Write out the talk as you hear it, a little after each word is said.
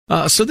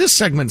So this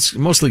segment's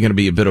mostly going to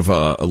be a bit of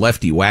a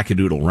lefty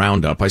wackadoodle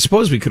roundup. I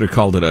suppose we could have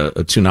called it a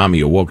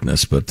tsunami of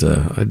wokeness, but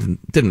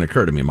it didn't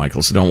occur to me,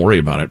 Michael, so don't worry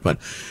about it. But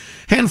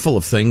handful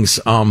of things.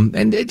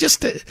 And it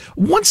just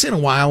once in a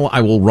while,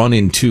 I will run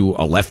into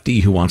a lefty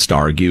who wants to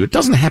argue. It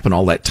doesn't happen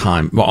all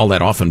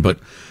that often, but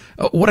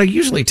what I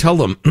usually tell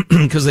them,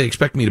 because they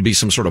expect me to be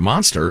some sort of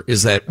monster,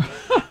 is that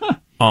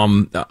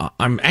I'm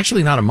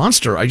actually not a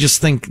monster. I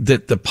just think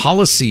that the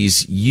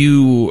policies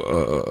you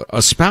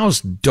espouse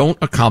don't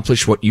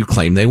accomplish what you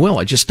claim they will.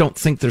 I just don't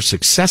think they're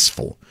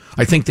successful.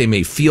 I think they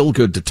may feel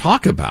good to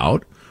talk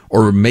about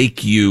or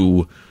make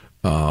you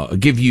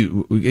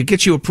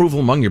get you approval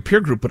among your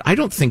peer group, but I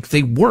don't think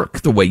they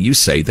work the way you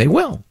say they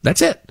will.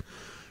 That's it.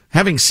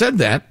 Having said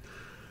that,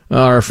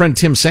 our friend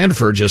Tim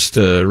Sandefur just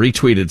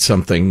retweeted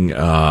something.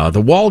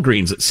 The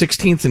Walgreens at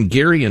 16th and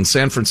Geary in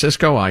San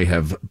Francisco, I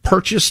have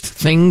purchased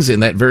things in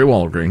that very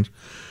Walgreens,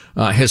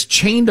 has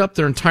chained up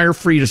their entire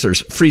freezer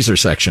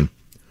section.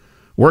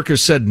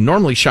 Workers said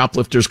normally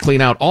shoplifters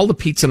clean out all the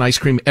pizza and ice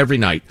cream every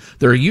night.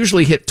 They're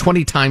usually hit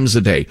 20 times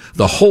a day.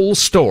 The whole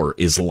store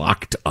is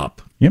locked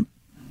up. Yep.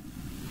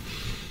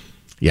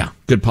 Yeah,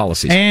 good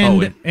policies.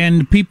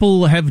 And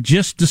people have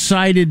just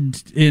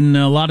decided in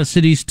a lot of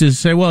cities to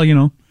say,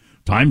 well,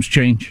 times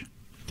change.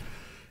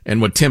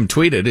 And what Tim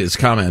tweeted, his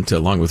comment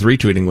along with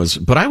retweeting was,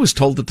 but I was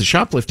told that the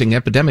shoplifting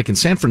epidemic in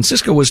San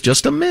Francisco was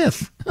just a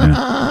myth.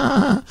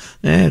 Yeah.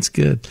 That's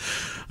good.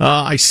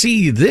 I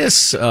see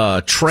this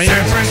trans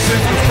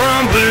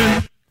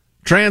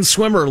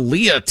swimmer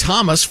Leah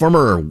Thomas,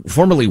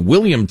 formerly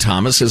William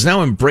Thomas, has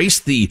now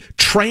embraced the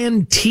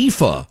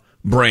Trantifa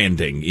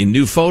branding in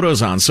new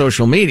photos on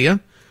social media.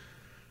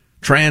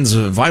 Trans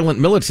violent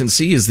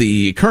militancy is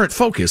the current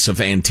focus of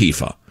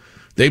Antifa.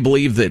 They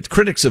believe that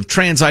critics of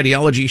trans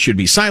ideology should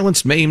be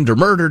silenced, maimed, or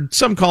murdered.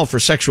 Some call for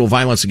sexual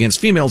violence against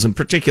females in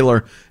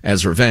particular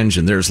as revenge.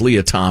 And there's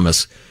Leah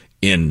Thomas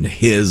in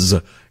his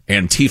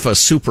Antifa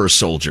Super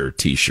Soldier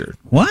T-shirt.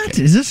 What?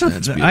 Okay. Is this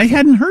I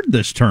hadn't heard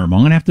this term. I'm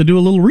going to have to do a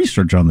little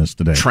research on this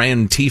today.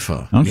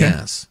 Trantifa. Okay.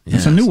 Yes.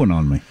 That's a new one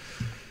on me.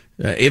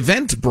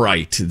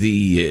 Eventbrite,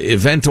 the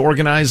event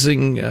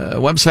organizing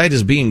website,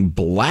 is being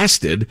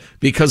blasted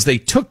because they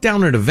took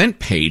down an event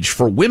page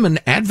for women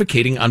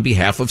advocating on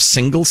behalf of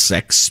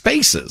single-sex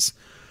spaces.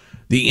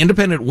 The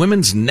Independent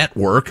Women's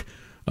Network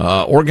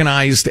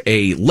organized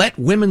a Let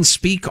Women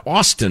Speak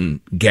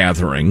Austin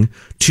gathering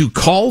to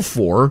call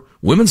for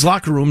women's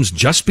locker rooms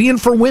just being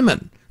for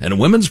women and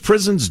women's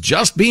prisons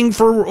just being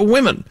for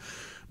women.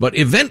 But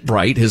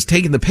Eventbrite has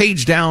taken the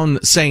page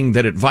down, saying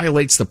that it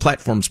violates the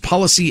platform's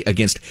policy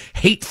against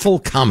hateful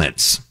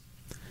comments.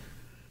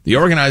 The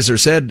organizer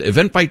said,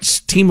 Eventbrite's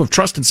team of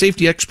trust and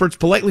safety experts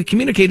politely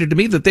communicated to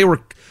me that they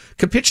were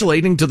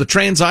capitulating to the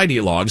trans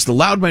ideologues, the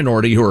loud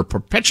minority who are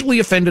perpetually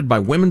offended by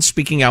women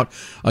speaking out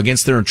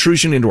against their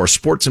intrusion into our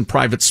sports and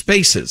private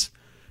spaces.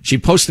 She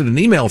posted an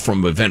email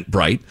from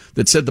Eventbrite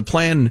that said the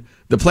planned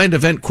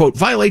event, quote,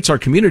 violates our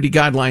community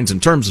guidelines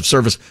and terms of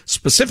service,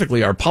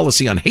 specifically our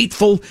policy on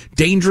hateful,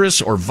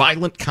 dangerous, or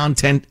violent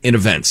content in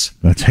events.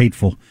 That's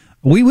hateful.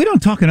 We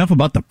don't talk enough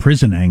about the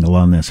prison angle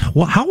on this.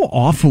 How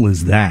awful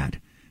is that?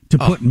 To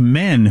put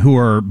men who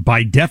are,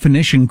 by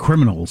definition,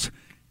 criminals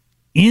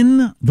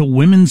in the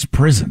women's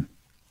prison.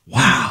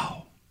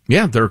 Wow.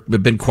 Yeah, there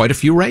have been quite a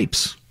few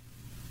rapes.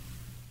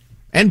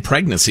 And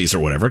pregnancies or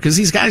whatever, because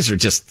these guys are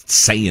just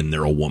saying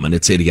they're a woman.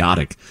 It's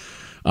idiotic.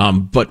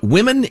 But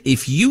women,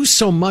 if you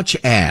so much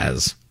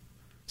as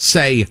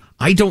say,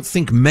 I don't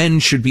think men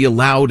should be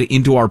allowed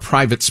into our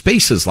private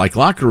spaces like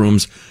locker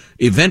rooms,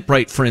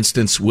 Eventbrite, for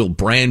instance, will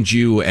brand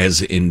you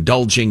as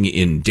indulging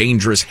in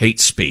dangerous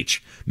hate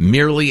speech,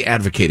 merely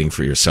advocating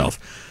for yourself.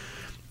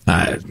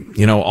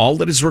 All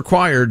that is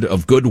required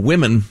of good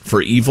women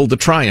for evil to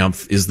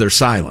triumph is their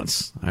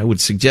silence. I would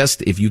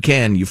suggest, if you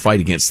can, you fight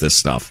against this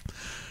stuff.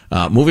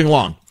 Moving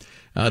along.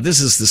 This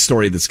is the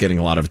story that's getting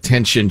a lot of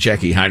attention.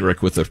 Jackie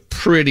Heinrich with a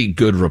pretty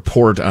good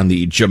report on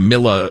the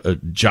Jamila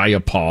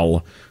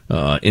Jayapal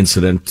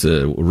incident,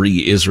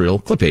 re-Israel.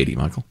 Clip 80,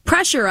 Michael.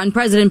 Pressure on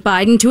President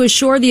Biden to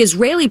assure the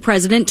Israeli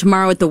president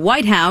tomorrow at the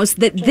White House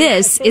that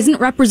this isn't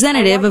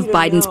representative of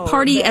Biden's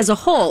party as a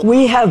whole.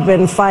 We have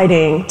been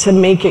fighting to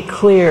make it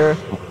clear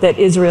that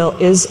Israel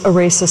is a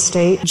racist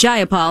state.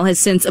 Jayapal has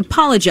since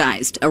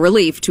apologized, a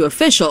relief to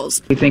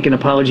officials. We think an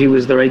apology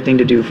was the right thing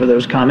to do for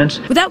those comments.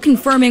 Without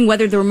confirming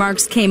whether the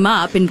remarks came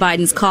up in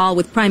Biden's call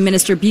with Prime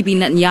Minister Bibi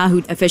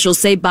Netanyahu, officials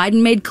say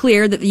Biden made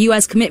clear that the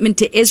U.S. commitment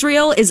to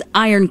Israel is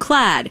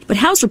ironclad. But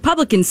House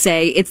Republicans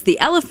say it's the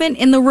elephant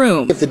in the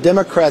room. If the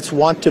Democrats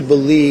want to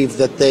believe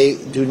that they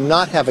do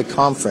not have a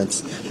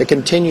conference that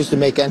continues to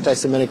make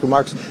anti-Semitic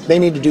remarks, they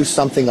need to do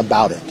something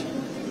about it.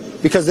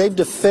 Because they've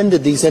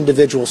defended these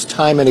individuals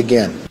time and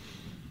again.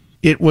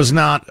 It was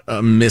not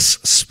a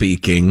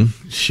misspeaking.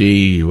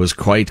 She was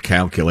quite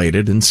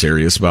calculated and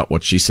serious about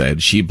what she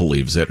said. She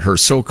believes it. Her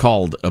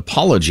so-called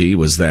apology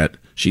was that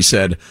she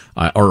said,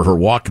 or her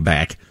walk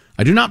back,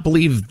 I do not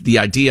believe the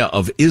idea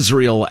of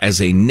Israel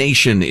as a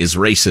nation is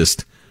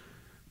racist,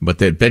 but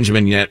that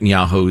Benjamin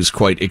Netanyahu's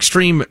quite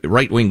extreme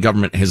right-wing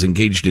government has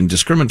engaged in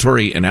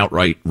discriminatory and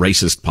outright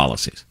racist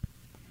policies.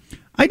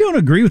 I don't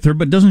agree with her,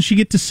 but doesn't she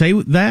get to say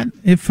that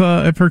if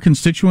her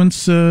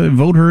constituents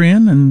vote her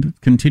in and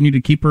continue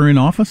to keep her in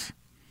office?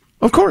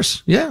 Of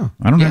course, yeah.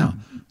 I don't know.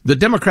 The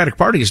Democratic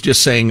Party is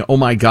just saying, oh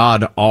my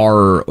God,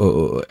 our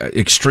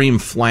extreme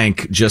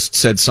flank just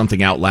said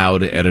something out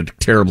loud at a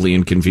terribly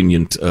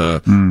inconvenient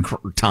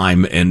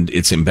time, and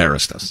it's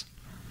embarrassed us.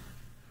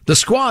 The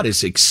squad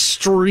is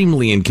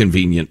extremely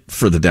inconvenient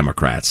for the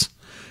Democrats.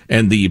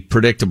 And the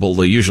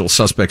usual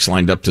suspects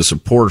lined up to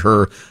support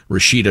her,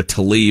 Rashida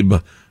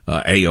Tlaib,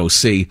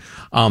 AOC.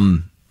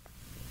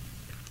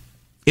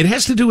 It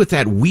has to do with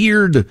that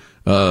weird,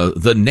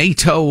 the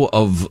NATO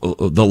of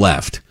the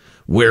left,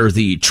 where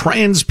the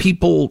trans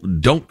people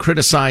don't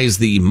criticize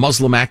the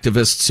Muslim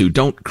activists who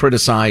don't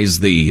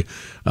criticize the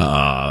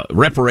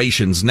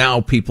reparations,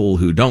 now people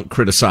who don't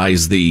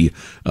criticize the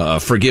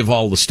forgive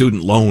all the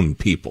student loan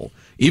people,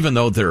 even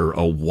though they're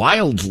a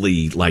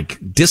wildly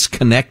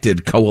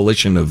disconnected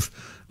coalition of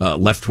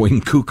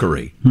left-wing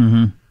kookery.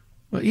 Mm-hmm.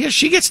 Well, yeah,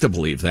 she gets to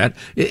believe that.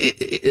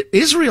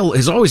 Israel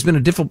has always been a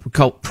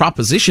difficult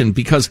proposition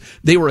because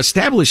they were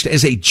established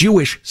as a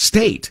Jewish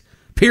state.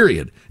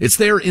 Period. It's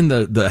there in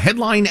the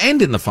headline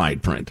and in the fine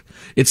print.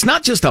 It's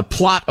not just a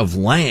plot of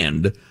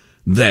land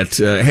that,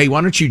 hey, why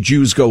don't you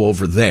Jews go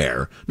over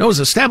there? No, it's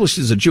established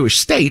as a Jewish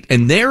state,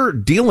 and they're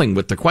dealing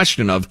with the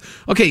question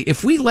of, okay,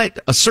 if we let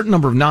a certain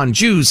number of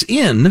non-Jews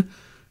in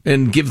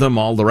and give them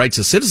all the rights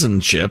of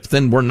citizenship,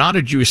 then we're not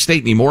a Jewish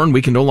state anymore, and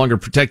we can no longer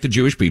protect the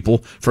Jewish people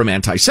from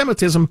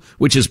anti-Semitism,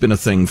 which has been a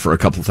thing for a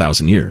couple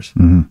thousand years.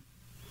 Mm-hmm.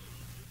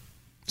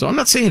 So I'm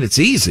not saying it's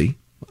easy.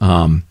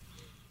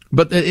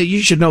 But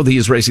you should know the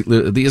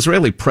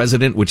Israeli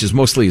president, which is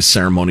mostly a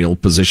ceremonial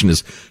position,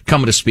 is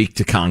coming to speak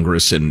to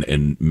Congress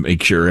and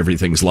make sure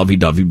everything's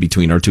lovey-dovey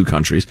between our two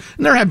countries.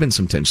 And there have been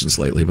some tensions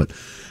lately. But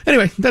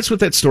anyway, that's what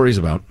that story's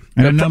about.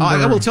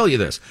 I will tell you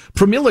this.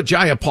 Pramila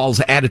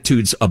Jayapal's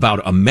attitudes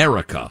about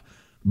America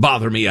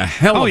bother me a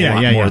hell of a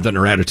lot more than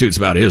her attitudes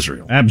about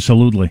Israel.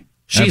 Absolutely.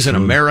 She's an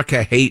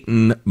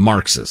America-hating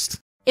Marxist.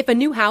 If a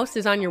new house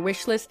is on your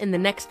wish list in the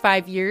next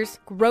 5 years,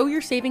 grow your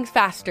savings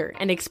faster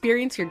and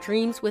experience your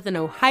dreams with an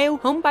Ohio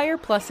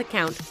Homebuyer Plus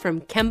account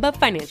from Kemba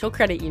Financial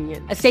Credit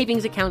Union. A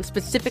savings account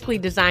specifically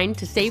designed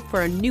to save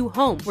for a new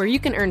home where you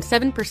can earn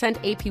 7%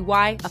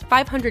 APY,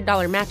 a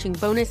 $500 matching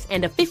bonus,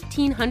 and a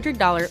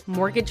 $1,500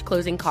 mortgage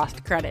closing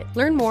cost credit.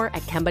 Learn more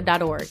at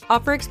Kemba.org.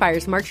 Offer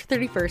expires March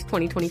 31st,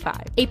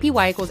 2025.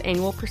 APY equals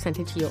annual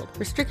percentage yield.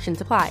 Restrictions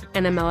apply.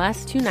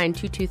 NMLS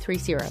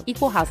 292230.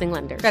 Equal housing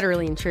lender.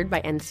 Federally insured by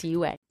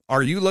NCUA.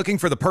 Are you looking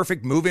for the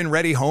perfect move-in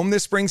ready home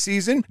this spring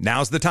season?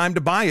 Now's the time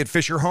to buy at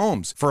Fisher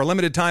Homes. For a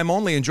limited time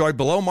only, enjoy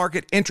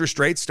below-market interest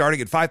rates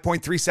starting at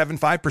 5.375%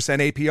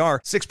 APR,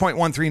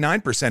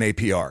 6.139%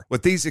 APR.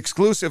 With these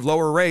exclusive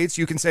lower rates,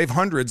 you can save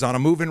hundreds on a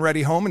move-in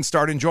ready home and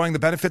start enjoying the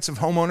benefits of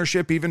home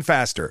ownership even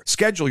faster.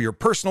 Schedule your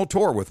personal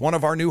tour with one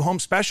of our new home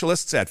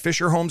specialists at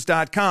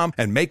FisherHomes.com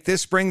and make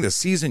this spring the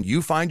season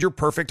you find your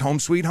perfect home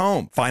sweet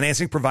home.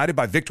 Financing provided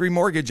by Victory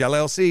Mortgage,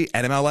 LLC,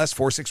 NMLS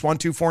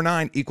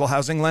 461249, Equal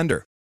Housing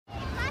Lender.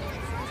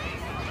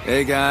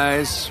 Hey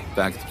guys,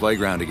 back at the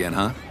playground again,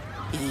 huh?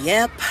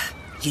 Yep.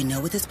 You know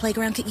what this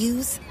playground could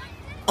use?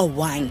 A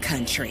wine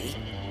country.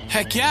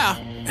 Heck yeah,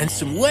 and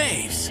some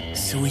waves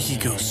so we could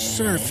go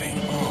surfing.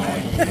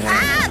 Oh,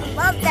 yeah.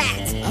 Love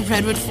that. A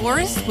redwood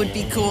forest would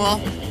be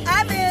cool.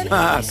 I'm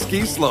in.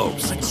 Ski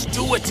slopes. Let's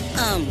do it.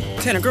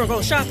 Can a girl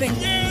go shopping?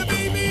 Yeah,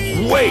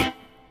 baby. Wait.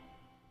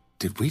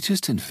 Did we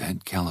just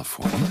invent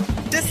California?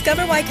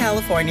 Discover why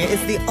California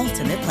is the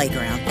ultimate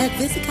playground at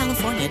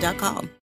visitcalifornia.com.